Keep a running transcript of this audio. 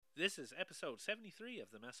This is episode 73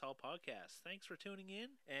 of the Mess Hall Podcast. Thanks for tuning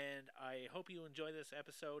in, and I hope you enjoy this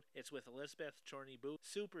episode. It's with Elizabeth Chorney-Booth.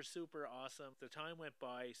 Super awesome. The time went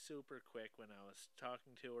by super quick when I was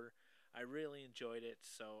talking to her. I really enjoyed it,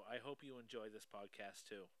 so I hope you enjoy this podcast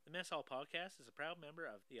too. The Mess Hall Podcast is a proud member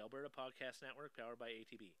of the Alberta Podcast Network powered by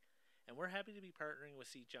ATB. And we're happy to be partnering with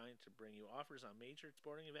Seat Giant to bring you offers on major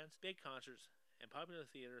sporting events, big concerts, and popular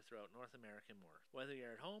theater throughout North America and more. Whether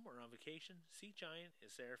you're at home or on vacation, Seat Giant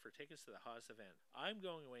is there for tickets to the hottest event. I'm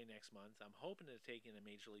going away next month. I'm hoping to take in a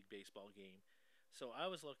Major League Baseball game. So I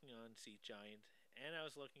was looking on Seat Giant, and I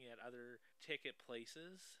was looking at other ticket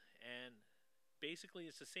places, and basically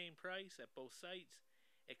it's the same price at both sites,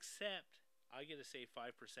 except I get to save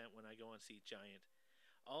 5% when I go on Seat Giant.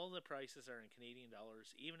 All the prices are in Canadian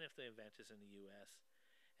dollars, even if the event is in the US.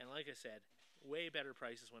 And like I said, way better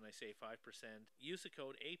prices when I save 5%. Use the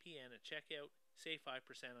code APN at checkout, save 5%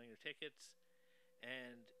 on your tickets,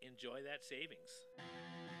 and enjoy that savings.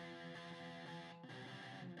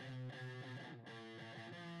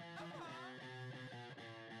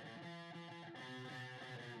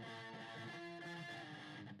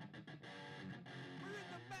 We're in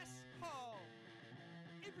the mess hall.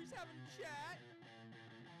 Avery's having a chat.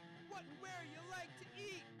 What and where you like to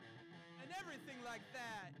eat, and everything like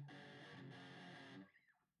that.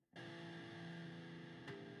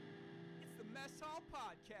 It's the Mess Hall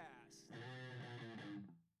Podcast.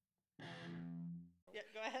 Yeah,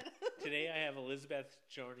 go ahead. Today I have Elizabeth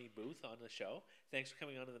Chorney-Booth on the show. Thanks for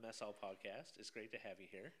coming on to the Mess Hall Podcast. It's great to have you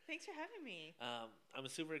here. Thanks for having me. I'm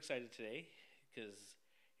super excited today because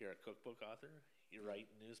you're a cookbook author. You write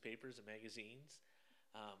newspapers and magazines.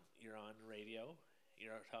 You're on radio.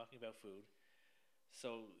 You're talking about food.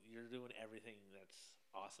 So you're doing everything that's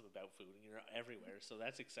awesome about food, and you're everywhere. So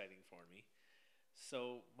that's exciting for me.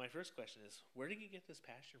 So my first question is, where did you get this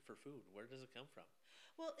passion for food? Where does it come from?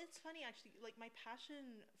 Well, it's funny actually. Like my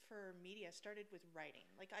passion for media started with writing.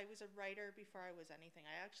 Like I was a writer before I was anything.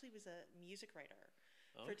 I actually was a music writer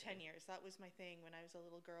for 10 years. That was my thing. When I was a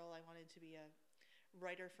little girl, I wanted to be a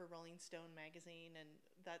writer for Rolling Stone magazine, and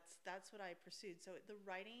that's what I pursued. So the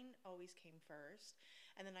writing always came first,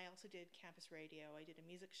 and then I also did campus radio. I did a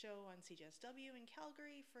music show on CJSW in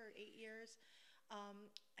Calgary for 8 years,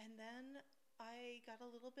 and then I got a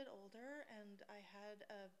little bit older and I had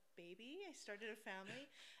a baby. I started a family,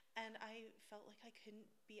 and I felt like I couldn't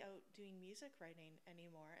be out doing music writing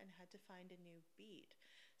anymore and had to find a new beat.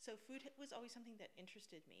 So food was always something that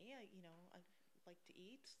interested me. I like to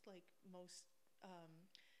eat, like most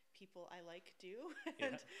people I like do,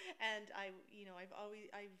 and I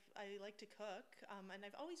like to cook, and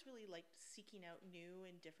I've always really liked seeking out new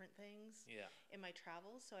and different things in my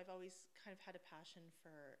travels. So I've always kind of had a passion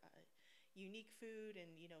for unique food and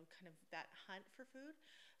kind of that hunt for food.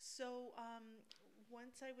 So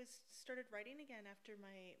once I started writing again after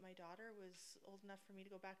my daughter was old enough for me to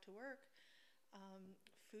go back to work,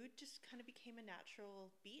 food just kind of became a natural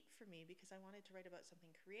beat for me because I wanted to write about something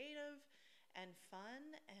creative and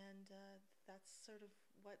fun, and that's sort of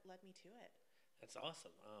what led me to it. That's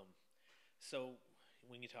awesome. So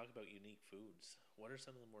when you talk about unique foods, what are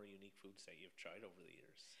some of the more unique foods that you've tried over the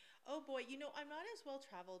years? Oh boy, I'm not as well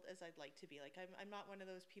traveled as I'd like to be. Like I'm not one of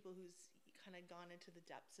those people who's kind of gone into the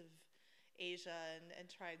depths of Asia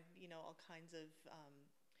and tried all kinds of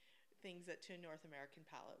things that to a North American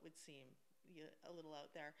palate would seem a little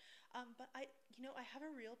out there. But I have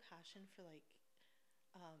a real passion for like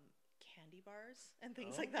candy bars and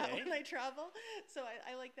things like that when I travel. So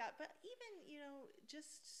I like that. But even,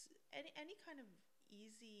 just any kind of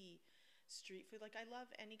easy street food. Like I love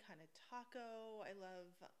any kind of taco. I love,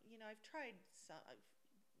 I've tried some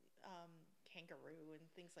kangaroo and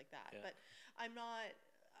things like that. Yeah. But I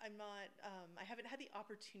haven't had the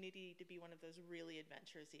opportunity to be one of those really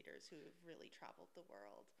adventurous eaters who have really traveled the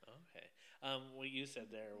world. Okay. What you said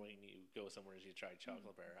there, when you go somewhere, you try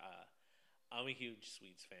chocolate bar. I'm a huge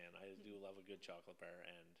sweets fan. I do love a good chocolate bar,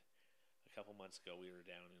 and a couple months ago we were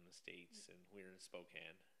down in the States, and we were in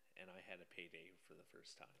Spokane, and I had a payday for the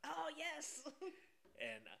first time. Oh, yes!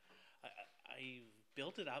 And I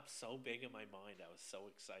built it up so big in my mind. I was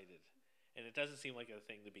so excited. And it doesn't seem like a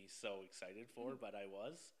thing to be so excited for, but I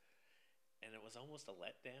was. And it was almost a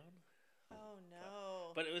letdown. Oh,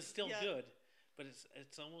 no. But it was still good. But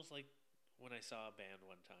it's almost like when I saw a band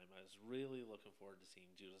one time. I was really looking forward to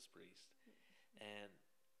seeing Judas Priest. And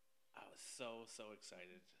I was so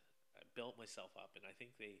excited. I built myself up, and I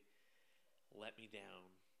think they let me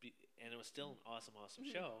down. And it was still an awesome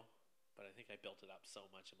show, but I think I built it up so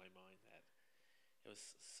much in my mind that it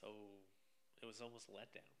was almost let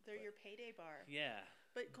down. They're your payday bar. Yeah.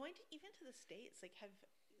 But going even to the States, like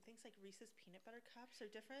things like Reese's peanut butter cups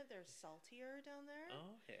are different. They're saltier down there.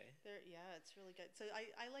 Oh, okay. Yeah, it's really good. So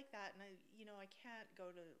I like that, and I can't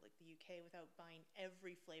go to like the UK without buying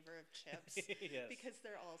every flavor of chips Yes. because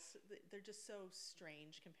they're just so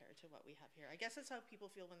strange compared to what we have here. I guess that's how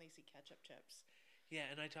people feel when they see ketchup chips.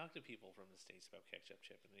 Yeah, and I talk to people from the States about ketchup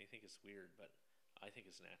chip, and they think it's weird, but I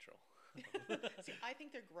think it's natural. See, I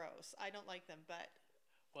think they're gross. I don't like them, but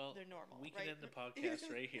Well, they're normal. we can right? end the podcast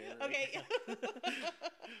right here. Right? Okay.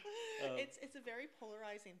 Um, It's a very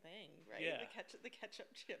polarizing thing, right? Yeah. The ketchup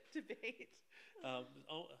chip debate.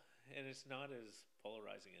 And it's not as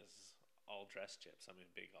polarizing as all dressed chips. I'm a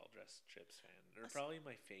big all dressed chips fan. They're probably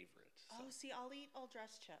my favorite. So. Oh, see, I'll eat all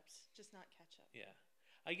dressed chips, just not ketchup. Yeah,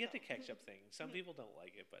 I get the ketchup thing. Some people don't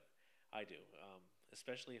like it, but I do.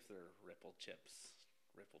 Especially if they're rippled chips.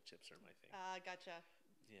 Rippled chips are my thing. Gotcha.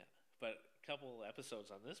 Yeah, but a couple episodes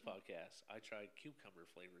on this podcast, I tried cucumber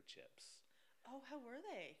flavored chips. Oh, how were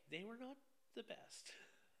they? They were not the best.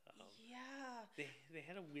 Yeah. They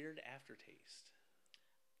had a weird aftertaste.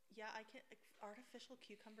 Yeah, I can artificial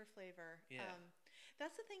cucumber flavor. Yeah.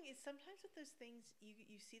 That's the thing is sometimes with those things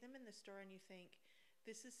you see them in the store and you think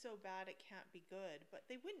this is so bad it can't be good, but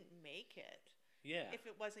they wouldn't make it Yeah. if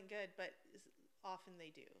it wasn't good, but often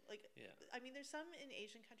they do. Like Yeah. I mean there's some in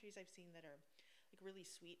Asian countries I've seen that are like really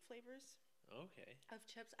sweet flavors Okay. of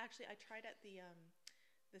chips. Actually, I tried at the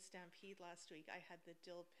Stampede last week. I had the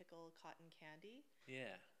dill pickle cotton candy.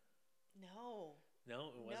 Yeah. No.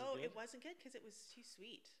 No, it wasn't No, good? it wasn't good because it was too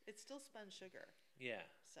sweet. It's still spun sugar. Yeah.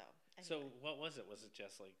 So, anyway. So what was it? Was it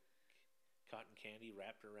just like cotton candy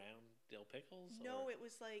wrapped around dill pickles? No, or, it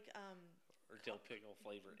was like or dill pickle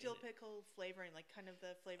flavor dill in it? pickle flavoring, like kind of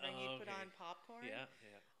the flavoring Oh, you'd put okay. on popcorn. Yeah,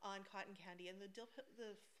 yeah. On cotton candy, and the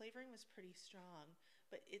the flavoring was pretty strong,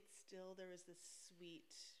 but there was this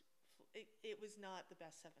sweet. It was not the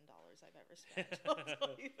best $7 I've ever spent. I'll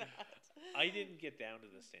tell you that. I didn't get down to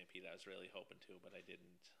the Stampede. I was really hoping to, but I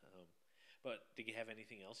didn't. But did you have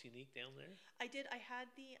anything else unique down there? I did. I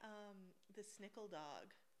had the snickle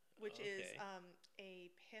dog, which is Okay.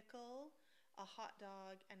 a pickle, a hot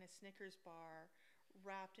dog, and a Snickers bar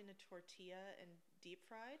wrapped in a tortilla and deep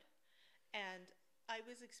fried. And I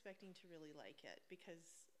was expecting to really like it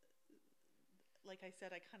because, like I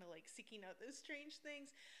said, I kind of like seeking out those strange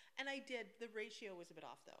things. And I did. The ratio was a bit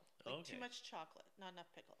off, though. Like Okay. too much chocolate, not enough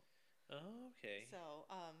pickle. Oh, okay. So,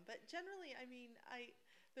 but generally, I mean,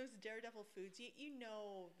 those Daredevil foods, you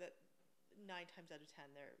know that 9 times out of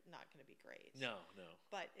 10 they're not going to be great. No.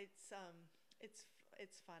 But it's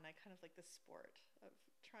fun. I kind of like the sport of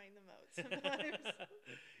trying them out sometimes.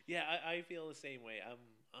 Yeah, I feel the same way.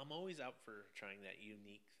 I'm always up for trying that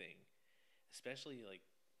unique thing, especially like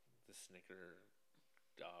the Snicker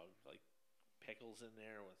dog, like pickles in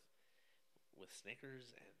there with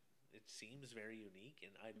Snickers, and it seems very unique.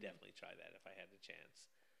 And I'd definitely try that if I had the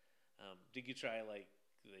chance. Did you try like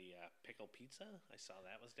the pickle pizza? I saw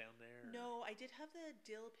that was down there. No, I did have the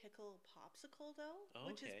dill pickle popsicle though,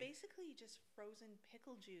 which is Okay. basically just frozen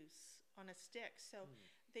pickle juice on a stick. So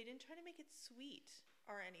they didn't try to make it sweet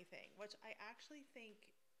or anything, which I actually think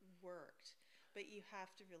worked. But you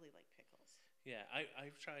have to really like pickles. Yeah,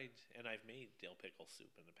 I've tried, and I've made dill pickle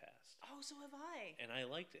soup in the past, Oh, so have I. and I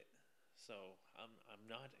liked it. So I'm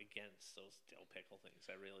not against those dill pickle things.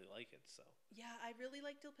 I really like it. So Yeah, I really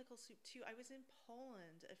like dill pickle soup too. I was in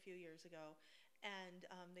Poland a few years ago, and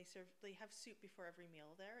they have soup before every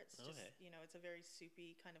meal there. It's just Okay. it's a very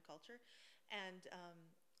soupy kind of culture, and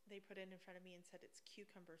they put it in front of me and said it's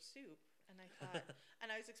cucumber soup, and I thought,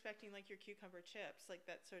 and I was expecting like your cucumber chips, like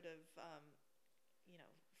that sort of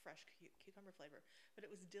fresh cucumber flavor, but it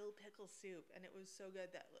was dill pickle soup, and it was so good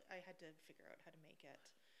that I had to figure out how to make it.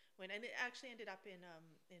 And it actually ended up in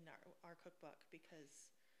our cookbook because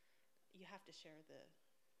you have to share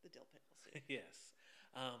the dill pickle soup. yes.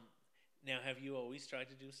 Now, have you always tried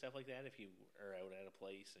to do stuff like that? If you are out at a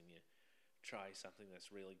place and you try something that's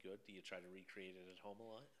really good, do you try to recreate it at home a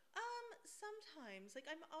lot? Sometimes, like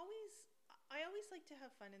I always like to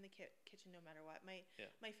have fun in the kitchen no matter what.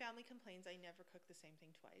 My family complains I never cook the same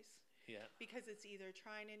thing twice. Yeah. Because it's either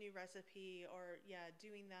trying a new recipe or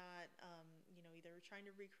doing that, either trying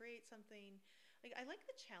to recreate something. Like I like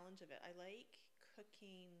the challenge of it. I like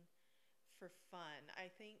cooking for fun. I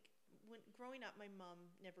think when growing up, my mom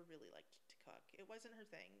never really liked to cook. It wasn't her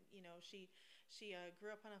thing. She grew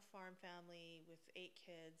up on a farm family with 8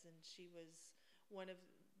 kids, and she was one of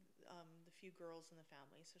the few girls in the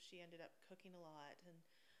family. So she ended up cooking a lot. And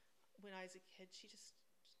when I was a kid,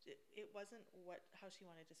 it wasn't how she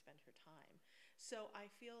wanted to spend her time. So I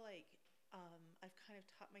feel like I've kind of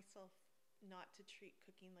taught myself not to treat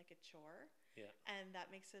cooking like a chore. Yeah. And that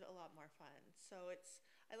makes it a lot more fun. So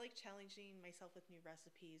I like challenging myself with new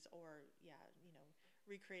recipes, or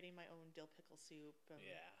recreating my own dill pickle soup.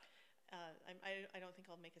 Yeah. I don't think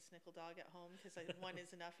I'll make a snickle dog at home because one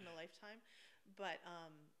is enough in a lifetime. But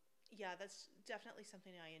yeah, that's definitely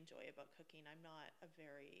something I enjoy about cooking. I'm not a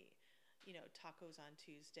very, tacos on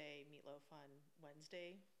Tuesday, meatloaf on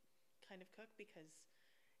Wednesday kind of cook, because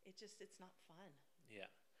it's not fun. Yeah.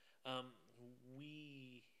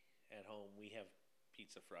 We at home we have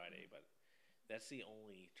Pizza Friday, but that's the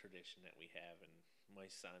only tradition that we have, and my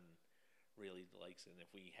son really likes it. And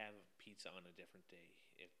if we have pizza on a different day,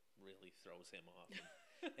 it really throws him off.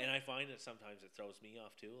 And I find that sometimes it throws me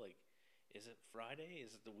off too. Like, is it Friday?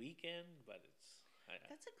 Is it the weekend? But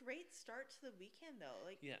That's a great start to the weekend, though.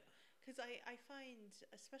 Like, yeah, because I find,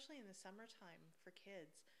 especially in the summertime for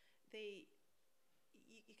kids,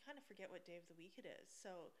 you kind of forget what day of the week it is.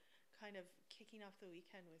 So, kind of kicking off the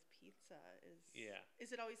weekend with pizza is. yeah.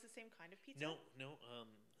 Is it always the same kind of pizza? No, no.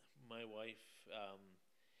 My wife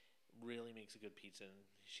really makes a good pizza, and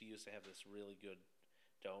she used to have this really good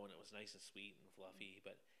dough, and it was nice and sweet and fluffy.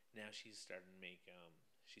 But now she's starting to make.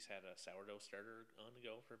 She's had a sourdough starter on the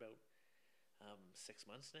go for about 6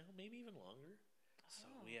 months now, maybe even longer. So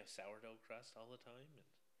we have sourdough crust all the time, and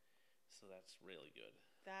so that's really good.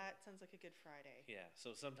 That sounds like a good Friday. Yeah.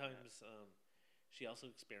 So sometimes she also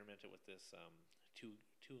experimented with this two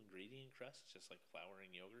ingredient crust, just like flour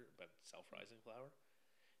and yogurt, but self-rising flour,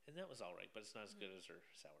 and that was all right. But it's not as good as her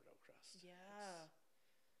sourdough crust. Yeah.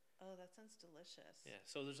 Oh, that sounds delicious. Yeah.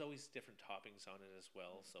 So there's always different toppings on it as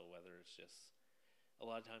well. So whether it's just a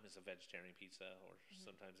lot of time it's a vegetarian pizza, or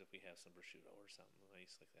sometimes if we have some prosciutto or something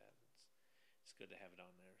nice like that, it's good to have it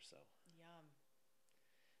on there. So Yum.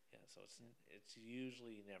 yeah, so it's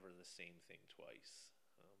usually never the same thing twice.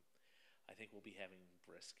 I think we'll be having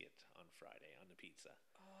brisket on Friday on the pizza.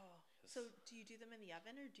 Oh, so do you do them in the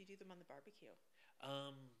oven or do you do them on the barbecue?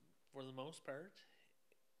 For the most part,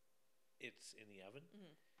 it's in the oven.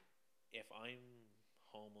 If I'm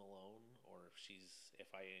home alone, or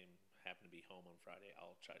if I happen to be home on Friday,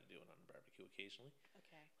 I'll try to do it on the barbecue occasionally.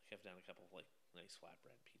 Okay. Like I've done a couple of like nice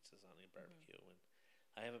flatbread pizzas on the barbecue, and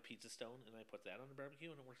I have a pizza stone, and I put that on the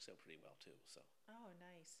barbecue, and it works out pretty well too. So. Oh,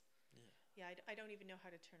 nice. Yeah. Yeah, I don't even know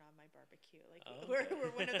how to turn on my barbecue. Like okay.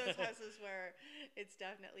 we're one of those houses where it's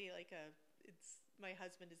definitely like my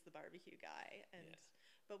husband is the barbecue guy,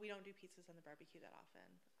 but we don't do pizzas on the barbecue that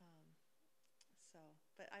often.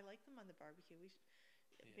 But I like them on the barbecue.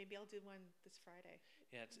 Maybe I'll do one this Friday.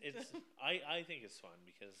 Yeah, it's I think it's fun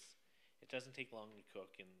because it doesn't take long to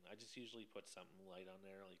cook, and I just usually put something light on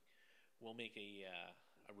there. Like we'll make a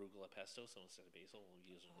arugula pesto, so instead of basil, we'll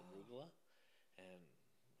use arugula, and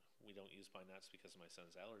we don't use pine nuts because of my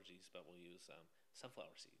son's allergies, but we'll use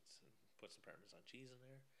sunflower seeds and put some Parmesan cheese in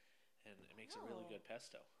there, and it makes a really good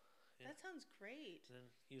pesto. Yeah. That sounds great. And then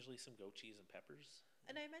usually some goat cheese and peppers.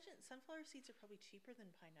 And I imagine sunflower seeds are probably cheaper than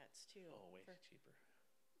pine nuts too. Oh, way cheaper.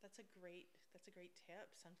 That's a great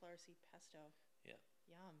tip. Sunflower seed pesto. Yeah.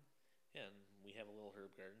 Yum. Yeah, and we have a little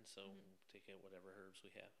herb garden, so we'll take out whatever herbs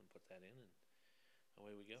we have and put that in, and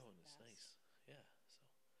away we go, and it's nice. Yeah. So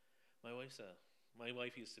my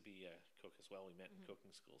wife used to be a cook as well. We met in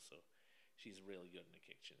cooking school, so she's really good in the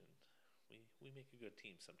kitchen, and we make a good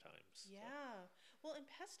team sometimes. Yeah. So. Well, in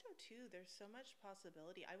pesto too, there's so much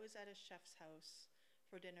possibility. I was at a chef's house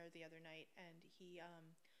for dinner the other night, and he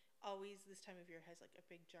always this time of year has like a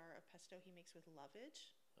big jar of pesto he makes with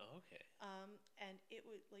lovage. Oh, okay. And it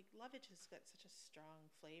was like lovage has got such a strong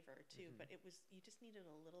flavor too, but you just needed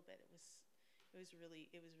a little bit. It was really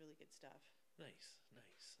good stuff. Nice.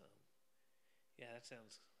 Yeah, that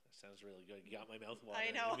sounds really good. You got my mouth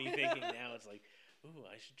watering. I know. Me thinking now, it's like, ooh,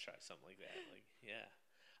 I should try something like that. Like, yeah,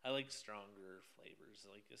 I like stronger flavors,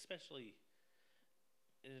 like especially.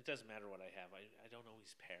 And it doesn't matter what I have. I don't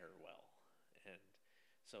always pair well, and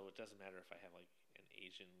so it doesn't matter if I have like an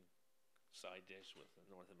Asian side dish with a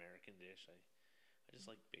North American dish. I just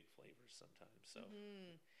like big flavors sometimes. So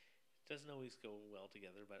it doesn't always go well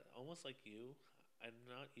together. But almost like you, I'm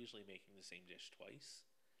not usually making the same dish twice,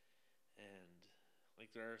 and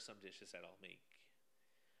like there are some dishes that I'll make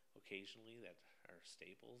occasionally that are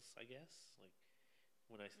staples, I guess. Like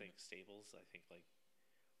when I think staples, I think like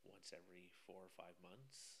once every 4 or 5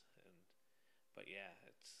 months, but yeah,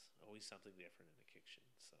 it's always something different in the kitchen.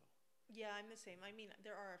 So yeah, I'm the same. I mean,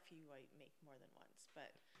 there are a few I make more than once,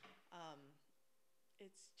 but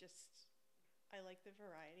it's just I like the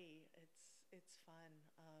variety. It's fun,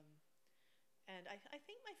 and I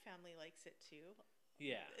think my family likes it too.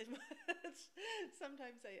 Yeah.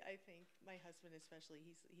 Sometimes I think my husband especially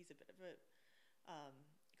he's a bit of a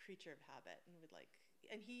creature of habit and would like.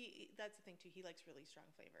 And that's the thing too. He likes really strong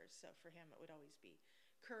flavors, so for him it would always be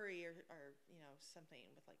curry or something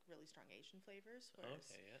with like really strong Asian flavors. Whereas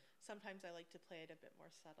sometimes I like to play it a bit more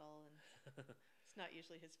subtle, and it's not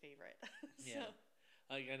usually his favorite. So. Yeah.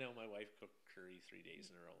 I know my wife cooked curry 3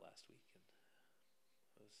 days in a row last week, and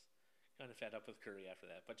I was kind of fed up with curry after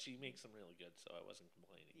that. But she makes them really good, so I wasn't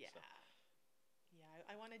complaining. Yeah. So. Yeah,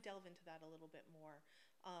 I want to delve into that a little bit more.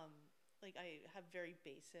 Like I have very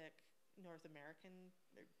basic North American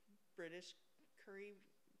or British curry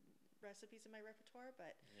recipes in my repertoire,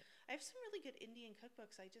 but I have some really good Indian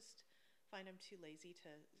cookbooks. I just find I'm too lazy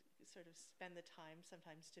to sort of spend the time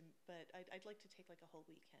sometimes but I'd like to take like a whole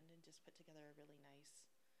weekend and just put together a really nice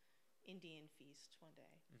Indian feast one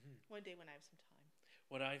day. One day when I have some time.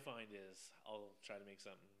 What I find is I'll try to make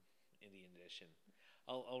something Indian dish, and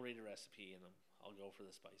I'll read a recipe and I'll go for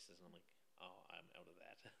the spices, and I'm like, oh, I'm out of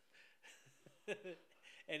that.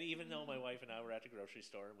 And even though my wife and I were at the grocery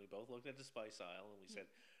store and we both looked at the spice aisle and we said,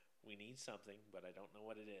 we need something, but I don't know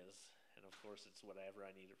what it is. And of course, it's whatever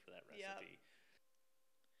I needed for that recipe.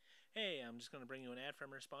 Yep. Hey, I'm just going to bring you an ad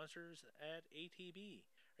from our sponsors at ATB.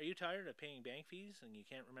 Are you tired of paying bank fees and you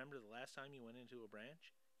can't remember the last time you went into a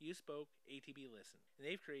branch? You spoke, ATB listened, and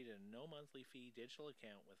they've created a no monthly fee digital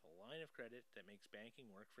account with a line of credit that makes banking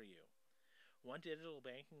work for you. Want digital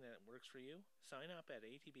banking that works for you? Sign up at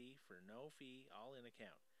ATB for no fee all-in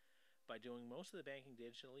account. By doing most of the banking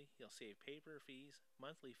digitally, you'll save paper fees,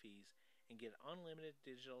 monthly fees, and get unlimited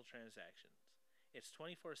digital transactions. It's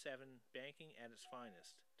 24/7 banking at its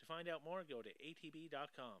finest. To find out more, go to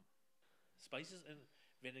atb.com. Spices and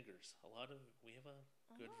vinegars. We have a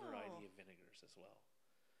good variety of vinegars as well.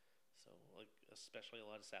 So, like, especially a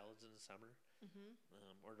lot of salads in the summer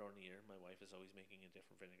or during the year. My wife is always making a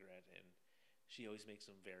different vinaigrette, and she always makes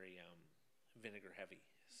them very vinegar heavy.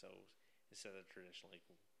 So instead of traditional like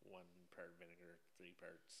 1 part vinegar, 3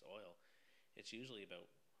 parts oil, it's usually about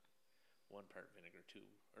 1 part vinegar, 2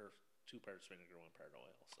 parts vinegar, 1 part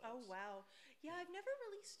oil. So wow. Yeah, I've never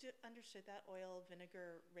really understood that oil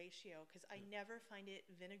vinegar ratio because I never find it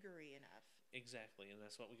vinegary enough. Exactly, and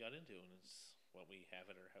that's what we got into, and it's what we have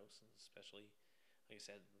at our house, and especially, like I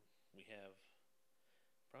said, we have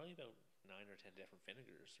probably about 9 or 10 different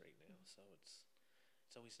vinegars right now, so it's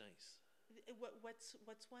always nice.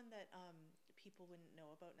 What's one that people wouldn't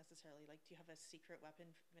know about necessarily? Like, do you have a secret weapon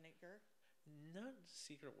vinegar? Not a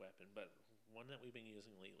secret weapon, but one that we've been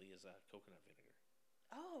using lately is coconut vinegar.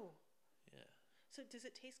 Oh. Yeah. So does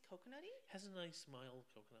it taste coconutty? Has a nice mild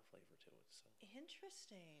coconut flavor to it. So.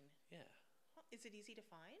 Interesting. Yeah. Is it easy to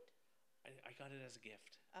find? I got it as a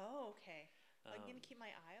gift. Oh, okay. I'm going to keep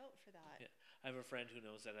my eye out for that. Yeah. I have a friend who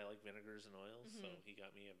knows that I like vinegars and oils, so he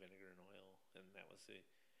got me a vinegar and oil, and that was the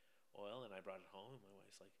oil, and I brought it home, and my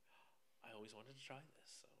wife's like, I always wanted to try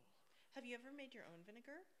this. So, have you ever made your own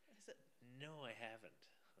vinegar? No, I haven't.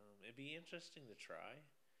 It'd be interesting to try.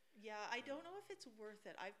 Yeah, I don't know if it's worth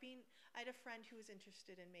it. I had a friend who was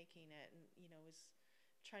interested in making it, and was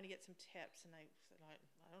trying to get some tips, and I said, I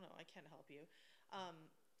don't know, I can't help you.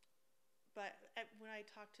 But when I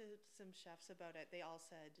talked to some chefs about it, they all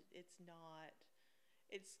said it's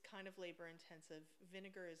kind of labor intensive.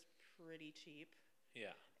 Vinegar is pretty cheap.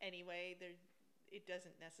 Yeah. Anyway, it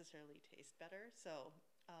doesn't necessarily taste better. So,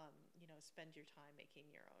 spend your time making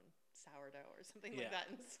your own sourdough or something like that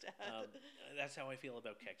instead. That's how I feel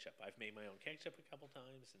about ketchup. I've made my own ketchup a couple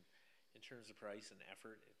times, and in terms of price and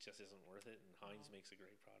effort, it just isn't worth it. And Heinz makes a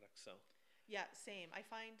great product. So. Yeah, same. I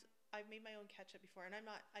find I've made my own ketchup before, and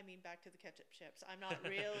back to the ketchup chips. I'm not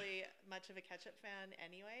really much of a ketchup fan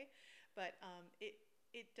anyway, but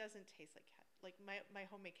it doesn't taste like my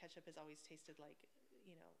homemade ketchup has always tasted like,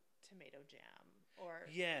 tomato jam or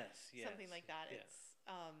something like that. Yeah. It's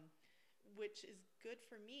which is good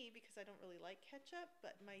for me because I don't really like ketchup,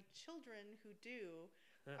 but my children who do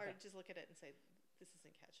are just look at it and say, this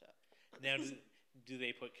isn't ketchup. Now, do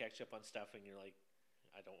they put ketchup on stuff and you're like,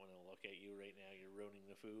 I don't want to look at you right now, you're ruining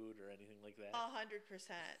the food or anything like that? 100%.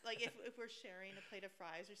 Like if we're sharing a plate of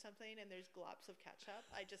fries or something and there's glops of ketchup,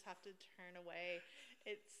 I just have to turn away.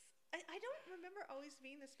 I don't remember always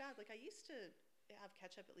being this bad. Like I used to have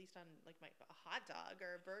ketchup at least on like a hot dog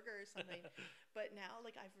or a burger or something, but now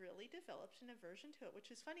like I've really developed an aversion to it,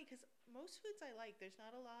 which is funny because most foods I like, there's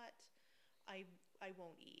not a lot I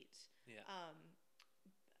won't eat. Yeah.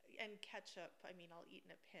 And ketchup, I mean, I'll eat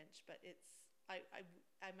in a pinch, but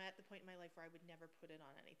I'm at the point in my life where I would never put it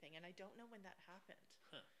on anything, and I don't know when that happened.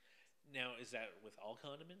 Huh. Now, is that with all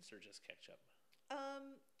condiments or just ketchup?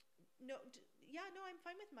 No, no, I'm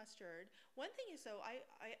fine with mustard. One thing is, though,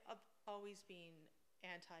 I've always been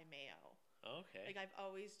anti-mayo. Okay. Like, I've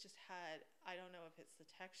always just had, I don't know if it's the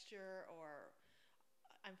texture or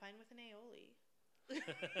I'm fine with an aioli.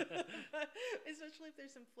 especially if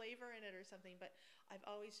there's some flavor in it or something. But I've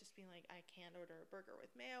always just been like, I can't order a burger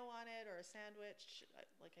with mayo on it or a sandwich.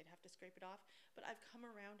 Like I'd have to scrape it off. But I've come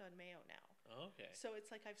around on mayo now. Okay. So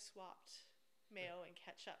it's like I've swapped mayo and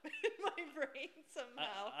ketchup in my brain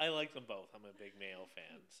somehow. I like them both. I'm a big mayo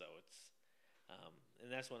fan, so it's and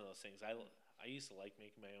that's one of those things. I used to like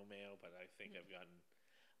making my own mayo, but I think I've gotten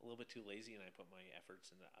a little bit too lazy, and I put my efforts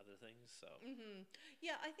into other things. So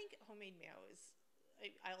Yeah, I think homemade mayo is.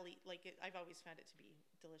 I'll eat like it. I've always found it to be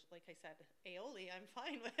delicious. Like I said, aioli, I'm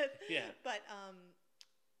fine with. Yeah. But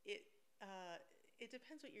it it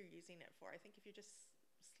depends what you're using it for. I think if you're just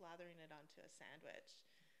slathering it onto a sandwich,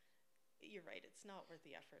 you're right. It's not worth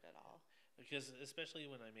the effort at all. because especially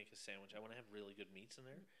when I make a sandwich, I want to have really good meats in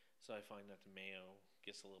there. So I find that the mayo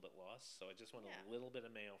gets a little bit lost. So I just want Yeah. a little bit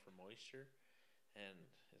of mayo for moisture, and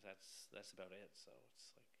that's about it. So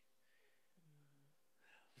it's like.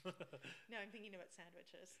 Now I'm thinking about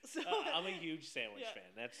sandwiches. So I'm a huge sandwich Yeah.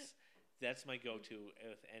 fan. That's my go-to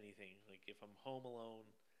with anything. Like if I'm home alone,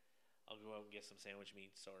 I'll go out and get some sandwich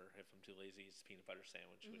meats, or if I'm too lazy, it's peanut butter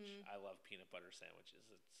sandwich, which I love peanut butter sandwiches.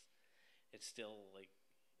 It's still like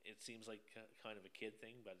it seems like kind of a kid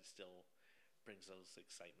thing, but it still brings those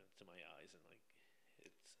excitement to my eyes, and like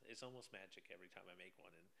it's almost magic every time I make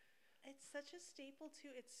one. And it's such a staple too.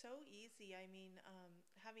 It's so easy. I mean,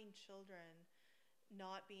 having children,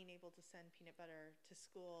 not being able to send peanut butter to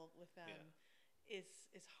school with them is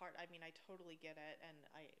hard. I mean, I totally get it, and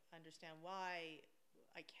I understand why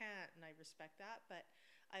I can't, and I respect that. But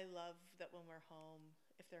I love that when we're home,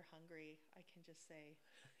 if they're hungry, I can just say,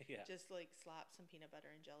 yeah, just like slap some peanut butter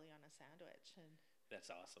and jelly on a sandwich, and that's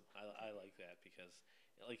awesome. I like that because,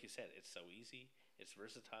 like you said, it's so easy. It's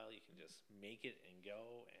versatile. You can just make it and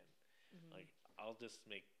go. And like I'll just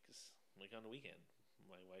make like on the weekend.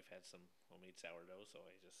 My wife had some homemade sourdough, so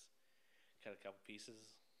I just cut a couple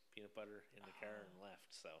pieces, peanut butter in the car, and left.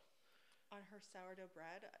 So on her sourdough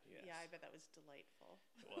bread, yes. yeah, I bet that was delightful.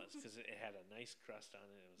 It was because it had a nice crust on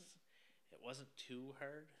it. It wasn't too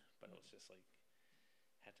hard, but it was just like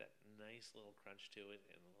had that nice little crunch to it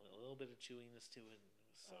and a little bit of chewiness to it. And it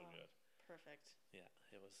was so good. Perfect. Yeah,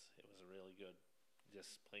 it was a really good,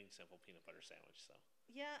 just plain simple peanut butter sandwich. So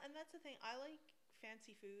Yeah, and that's the thing. I like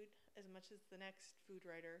fancy food as much as the next food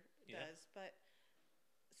writer does, but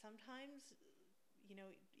sometimes,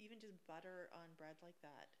 even just butter on bread like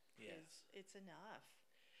that it's enough.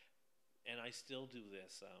 And I still do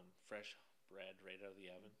this fresh bread right out of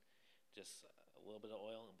the oven, just a little bit of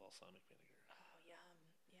oil and balsamic vinegar. Oh, yum.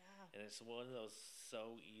 Yeah. And it's one of those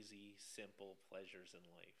so easy, simple pleasures in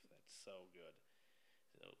life that's so good.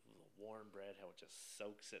 The warm bread, how it just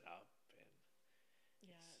soaks it up, and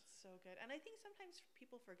yeah, it's so good. And I think sometimes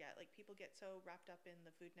people forget. Like people get so wrapped up in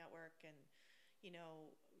the Food Network and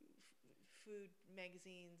food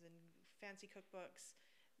magazines and fancy cookbooks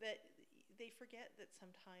that they forget that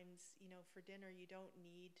sometimes for dinner you don't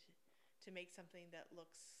need to make something that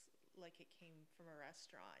looks like it came from a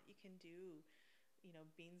restaurant. You can do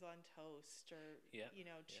beans on toast, or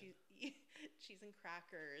cheese and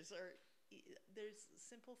crackers, or there's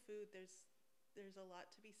simple food. There's a lot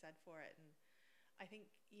to be said for it. And I think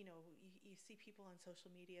you see people on social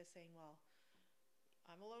media saying, well,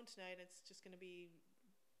 I'm alone tonight, it's just going to be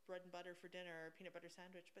bread and butter for dinner or peanut butter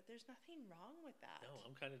sandwich, but there's nothing wrong with that. No,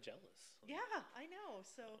 I'm kind of jealous. Yeah, I know.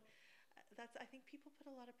 So I think people put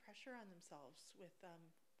a lot of pressure on themselves with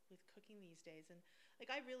cooking these days. And like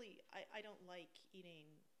I don't like eating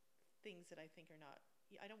things that I think are not.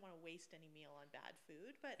 I don't want to waste any meal on bad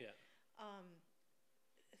food, but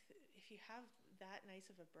if you have that nice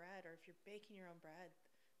of a bread, or if you're baking your own bread,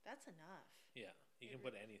 that's enough. Yeah, you can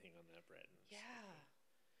put anything on that bread.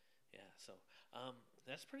 Yeah, so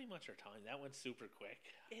that's pretty much our time. That went super quick.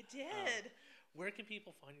 It did. Where can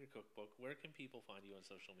people find your cookbook? Where can people find you on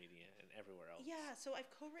social media and everywhere else? Yeah, so I've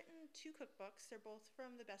co-written 2 cookbooks. They're both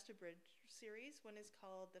from the Best of Bridge series. One is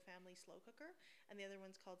called The Family Slow Cooker, and the other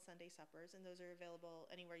one's called Sunday Suppers. And those are available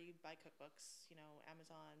anywhere you buy cookbooks,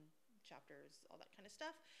 Amazon, Chapters, all that kind of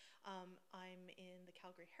stuff. I'm in the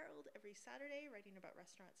Calgary Herald every Saturday writing about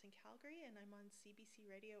restaurants in Calgary, and I'm on CBC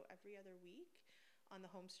Radio every other week on the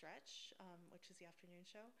home stretch, which is the afternoon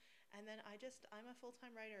show. And then I'm a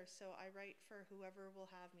full-time writer, so I write for whoever will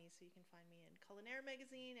have me. So you can find me in Culinaire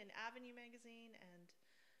Magazine and Avenue Magazine and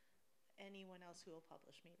anyone else who will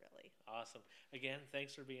publish me, really. Awesome. Again,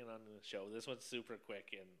 thanks for being on the show. This one's super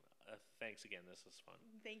quick, and thanks again. This was fun.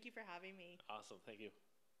 Thank you for having me. Awesome. Thank you.